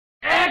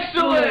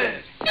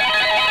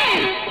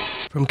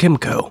from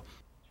Kemco,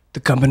 the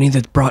company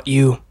that brought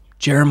you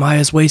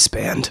Jeremiah's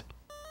Waistband.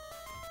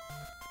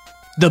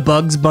 The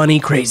Bugs Bunny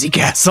Crazy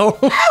Castle.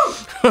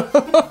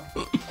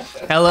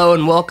 Hello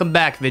and welcome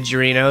back,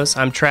 vidyarinos.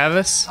 I'm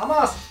Travis. I'm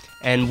awesome.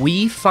 And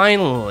we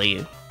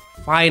finally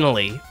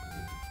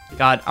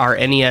got our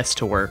NES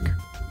to work.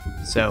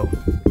 So,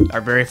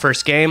 our very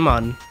first game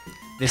on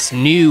this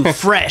new,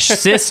 fresh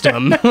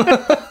system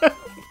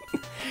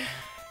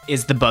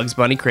is the Bugs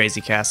Bunny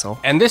Crazy Castle.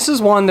 And this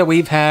is one that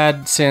we've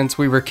had since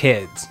we were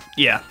kids.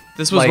 Yeah,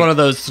 this was one of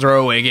those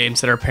throwaway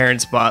games that our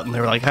parents bought, and they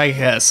were like, I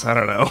guess, I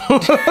don't know.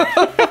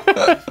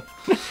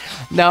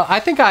 No, I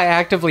think I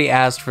actively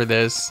asked for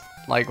this,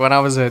 like when I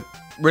was a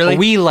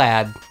wee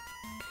lad,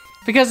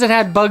 because it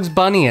had Bugs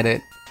Bunny in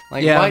it.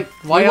 Like, yeah,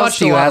 why else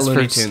do you ask for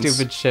Looney Tunes.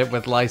 stupid shit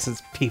with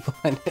licensed people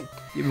in it?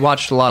 You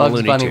watched a lot of Bugs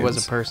Looney Bunny Tunes.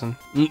 was a person.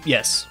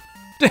 Yes.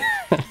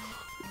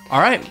 All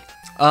right.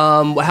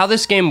 How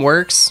this game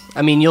works,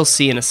 I mean, you'll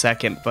see in a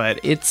second, but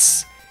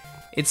it's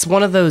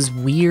one of those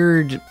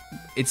weird.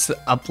 It's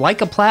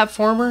like a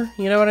platformer.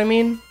 You know what I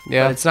mean?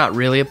 Yeah. But it's not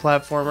really a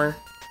platformer.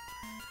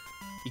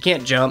 You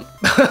can't jump.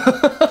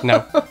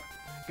 No.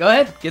 Go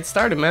ahead, get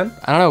started, man.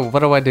 I don't know. What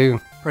do I do?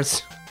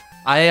 Press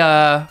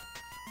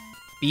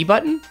B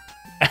button.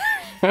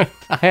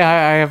 I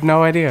have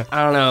no idea.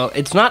 I don't know.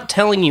 It's not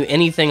telling you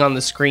anything on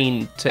the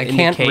screen to indicate.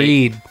 I can't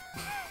read.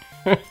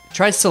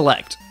 Try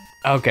select.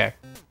 Okay.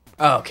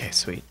 Oh, okay,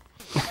 sweet.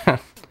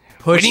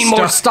 We need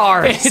more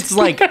stars. It's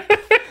like,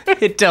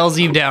 it tells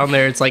you down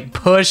there, it's like,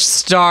 push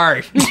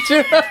start.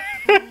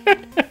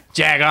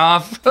 Jag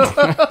off.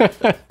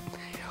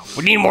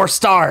 We need more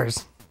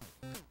stars.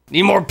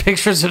 Need more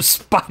pictures of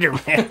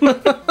Spider-Man.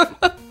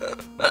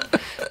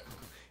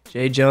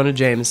 J. Jonah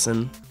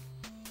Jameson.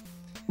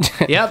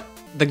 Yep.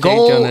 The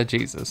goal. J. Jonah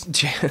Jesus.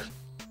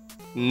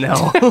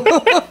 No.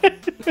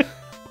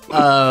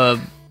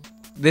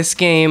 This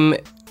game,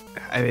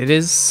 it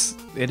is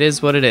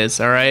what it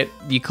is. All right.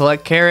 You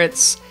collect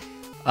carrots.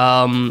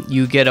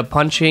 You get a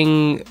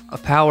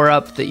power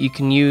up that you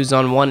can use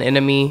on one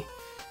enemy.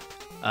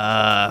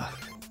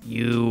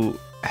 You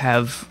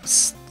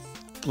have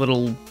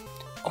little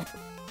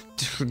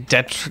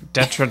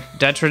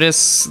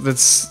detritus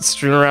that's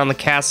strewn around the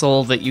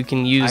castle that you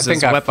can use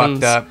as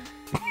weapons. I fucked up.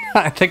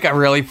 I think I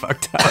really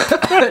fucked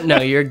up. No,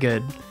 you're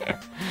good.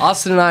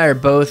 Austin and I are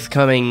both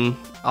coming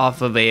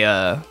off of a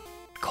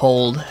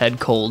head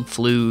cold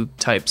flu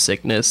type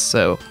sickness,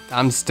 so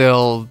I'm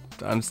still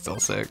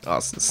sick.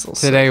 Austin's still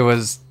sick. Today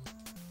was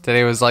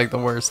like the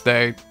worst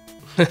day.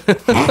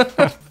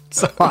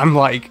 So I'm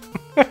like,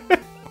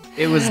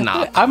 it was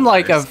not. I'm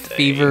like a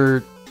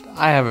fever.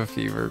 I have a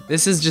fever.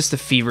 This is just a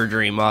fever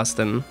dream,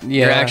 Austin.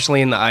 Yeah. You're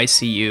actually in the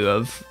ICU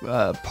of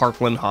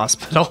Parkland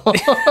Hospital.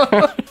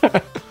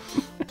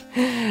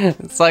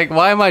 It's like,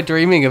 why am I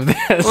dreaming of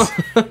this?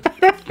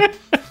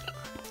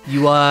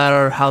 You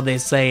are, how they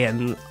say,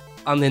 an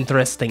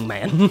uninteresting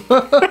man.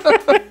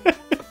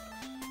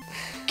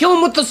 Kill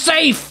him with the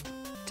safe,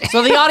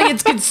 so the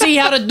audience can see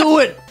how to do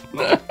it.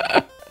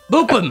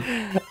 Boop him.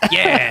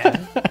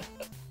 Yeah.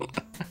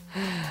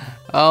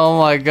 Oh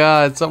my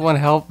god, someone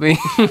help me.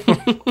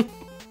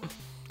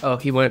 Oh,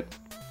 he went.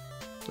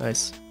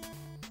 Nice.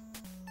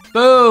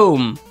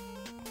 Boom.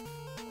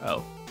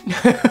 Oh.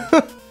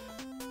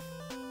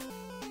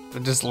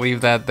 Just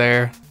leave that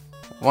there.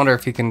 I wonder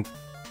if he can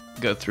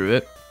Go through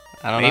it.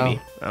 I don't Maybe.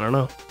 know. I don't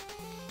know.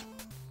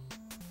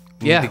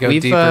 We need Yeah, to go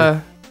we've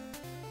deeper.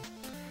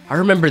 I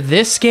remember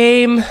this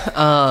game.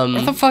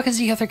 Where the fuck is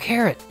the other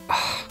carrot?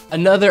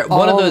 One of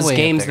All those the way up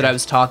games there. that I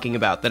was talking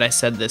about that I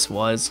said this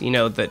was,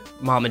 that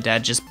Mom and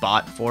Dad just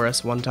bought for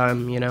us one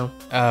time,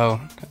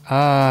 Oh,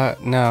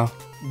 no.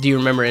 Do you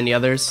remember any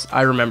others?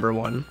 I remember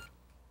one.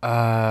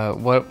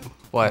 What?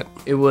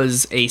 It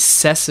was a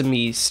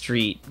Sesame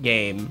Street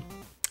game.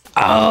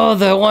 Oh,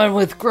 the one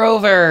with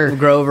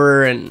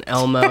Grover and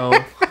Elmo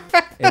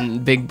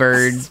and Big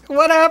Bird.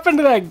 What happened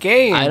to that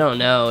game? I don't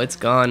know. It's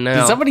gone now.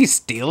 Did somebody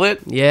steal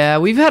it? Yeah,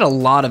 we've had a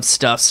lot of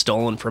stuff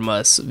stolen from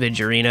us,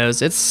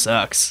 vidyarinos. It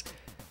sucks.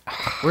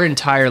 We're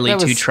entirely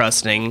too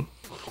trusting.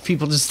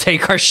 People just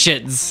take our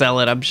shit and sell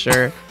it, I'm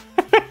sure.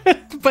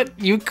 But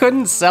you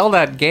couldn't sell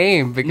that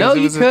game because No, it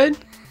you was could.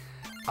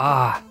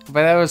 but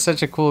that was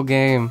such a cool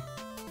game.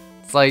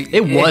 It's like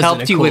It wasn't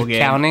helped a you cool with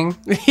game. counting.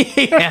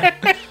 Yeah.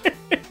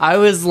 I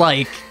was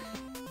like,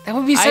 That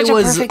would be such a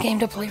perfect game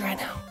to play right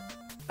now.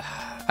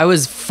 I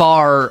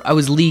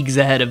was leagues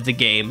ahead of the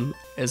game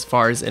as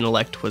far as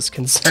intellect was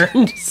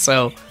concerned.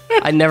 So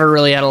I never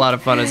really had a lot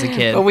of fun as a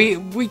kid. But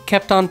we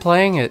kept on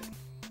playing it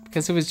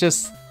because it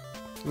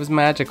was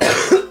magical.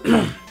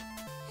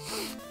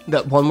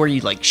 That one where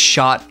you like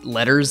shot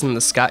letters in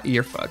the sky.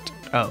 You're fucked.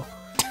 Oh,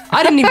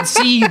 I didn't even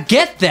see you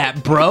get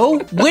that, bro.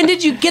 When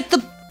did you get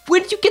that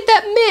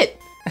mitt?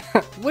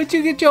 Where'd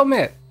you get your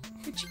mitt?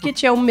 Where'd you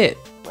get your mitt,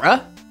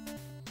 bruh?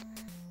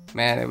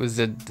 Man, it was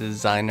a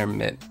designer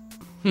mitt.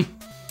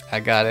 I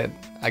got it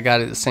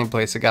at the same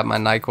place I got my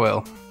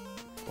NyQuil.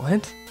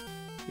 What?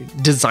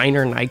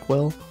 Designer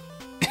NyQuil?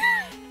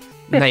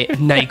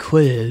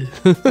 NyQuil.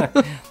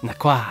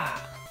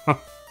 NyQuil.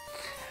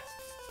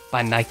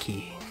 by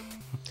Nike.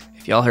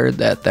 If y'all heard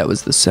that, that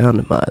was the sound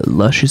of my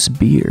luscious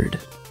beard.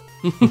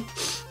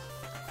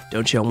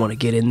 Don't y'all want to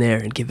get in there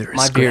and give it a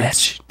scratch?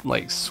 Beard's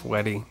like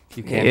sweaty.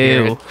 You can't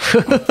hear it.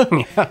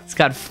 Yeah. It's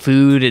got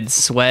food and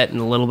sweat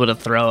and a little bit of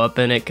throw up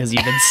in it because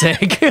you've been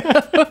sick.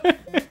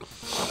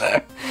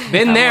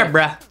 Been there,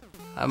 bruh.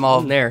 I'm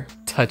all there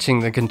touching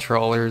the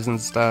controllers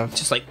and stuff.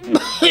 Just like...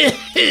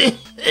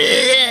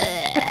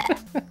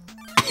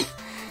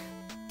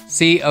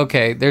 See,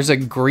 okay, there's a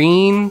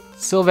green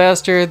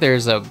Sylvester,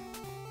 there's a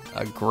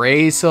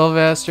gray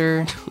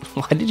Sylvester.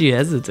 Why did you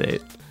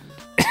hesitate?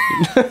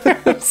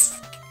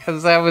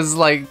 Because I was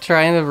like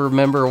trying to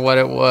remember what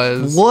it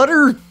was.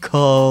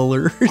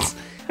 Watercolors.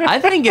 I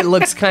think it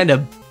looks kind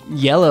of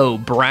yellow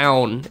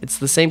brown. It's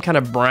the same kind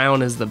of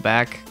brown as the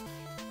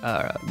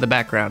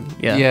background.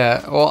 Yeah.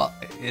 Yeah. Well,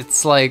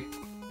 it's like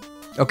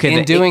okay.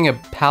 In doing a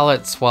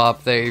palette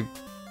swap, they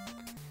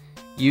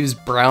use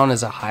brown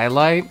as a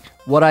highlight.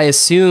 What I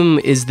assume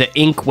is the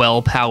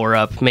inkwell power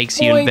up makes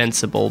you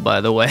invincible.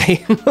 By the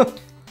way,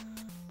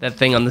 that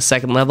thing on the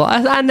second level.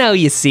 I know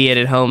you see it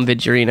at home,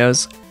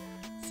 Vidyarinos.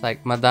 It's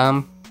like,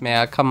 Madame, may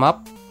I come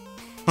up?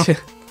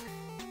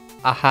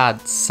 I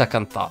had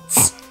second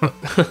thoughts.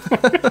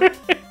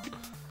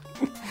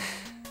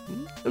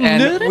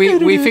 And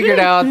we figured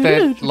out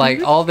that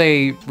like all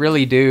they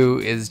really do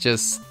is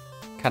just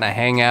kind of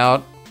hang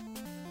out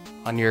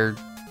on your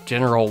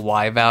general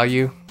Y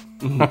value.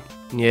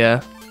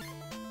 Yeah.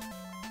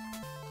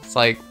 It's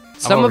like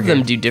some of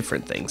them do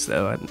different things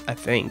though, I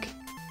think.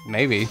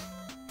 Maybe.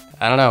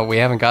 I don't know. We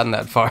haven't gotten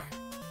that far.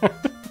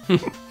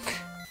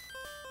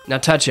 Now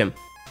touch him.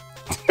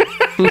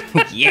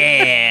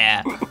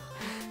 Yeah.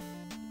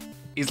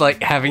 He's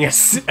like having a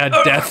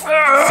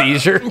death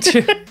seizure.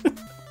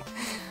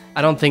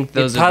 I don't think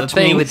those are the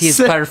things. Me with his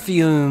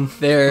perfume.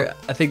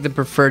 I think the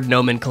preferred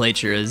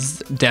nomenclature is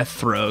death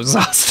throes,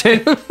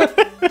 Austin.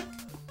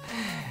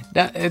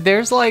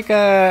 There's like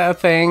a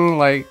thing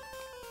like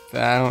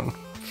I don't.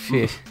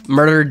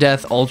 Murder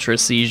Death Ultra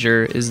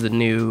Seizure is the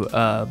new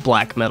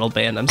black metal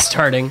band I'm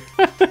starting.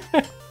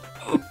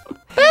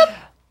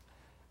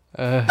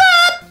 All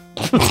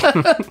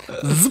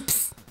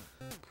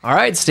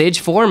right, stage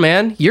 4,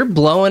 man. You're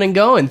blowing and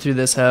going through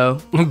this hoe.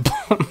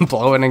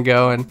 Blowing and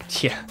going.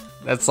 Yeah.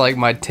 That's like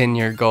my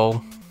 10-year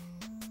goal.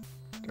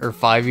 Or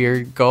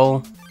 5-year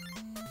goal.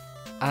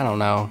 I don't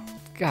know.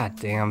 God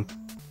damn.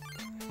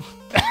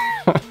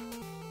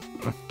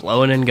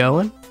 Blowing and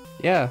going?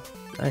 Yeah.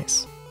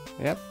 Nice.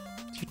 Yep.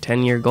 It's your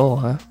 10-year goal,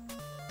 huh?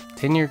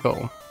 10-year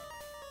goal.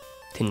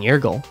 10-year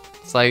goal.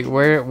 It's like,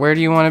 where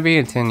do you want to be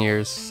in 10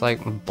 years? It's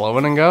like,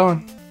 blowing and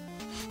going.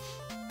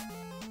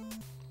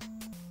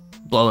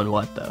 Blowing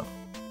what, though?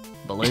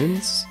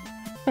 Balloons?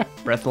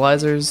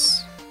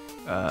 Breathalyzers?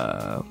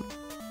 I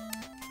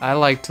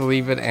like to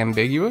leave it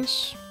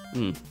ambiguous.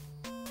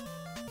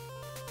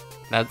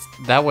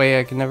 That way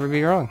I can never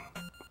be wrong.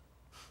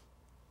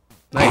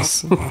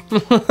 Nice.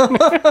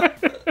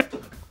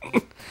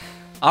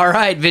 All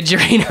right,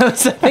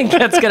 Vidyarinos, I think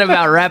that's going to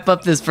about wrap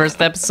up this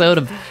first episode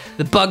of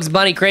the Bugs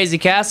Bunny Crazy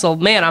Castle.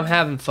 Man, I'm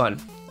having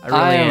fun. I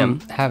really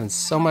am. Having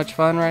so much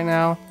fun right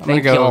now. I'm going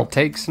to go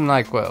take some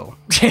NyQuil.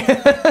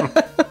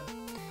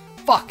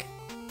 Fuck.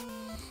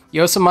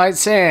 Yosemite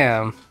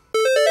Sam.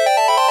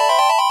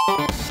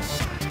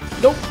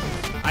 Nope.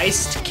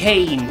 Iced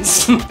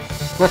canes.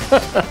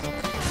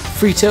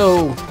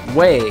 Frito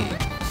Way.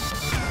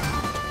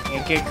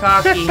 Can't get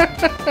cocky.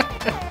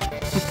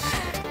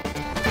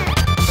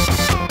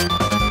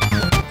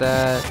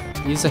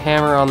 Use a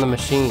hammer on the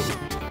machine.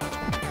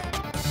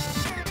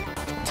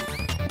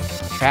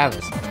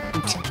 Travis.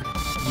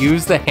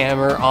 Use the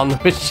hammer on the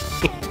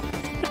machine.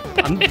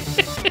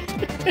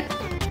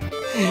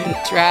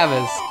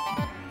 Travis.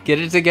 Get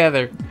it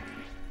together.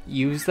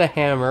 Use the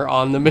hammer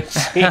on the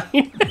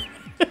machine.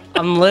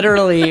 I'm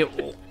literally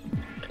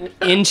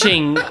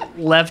inching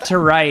left to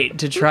right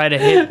to try to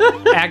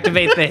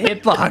activate the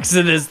hitbox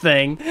of this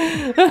thing.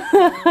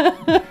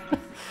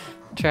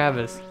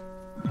 Travis.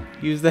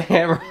 Use the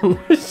hammer on the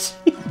machine.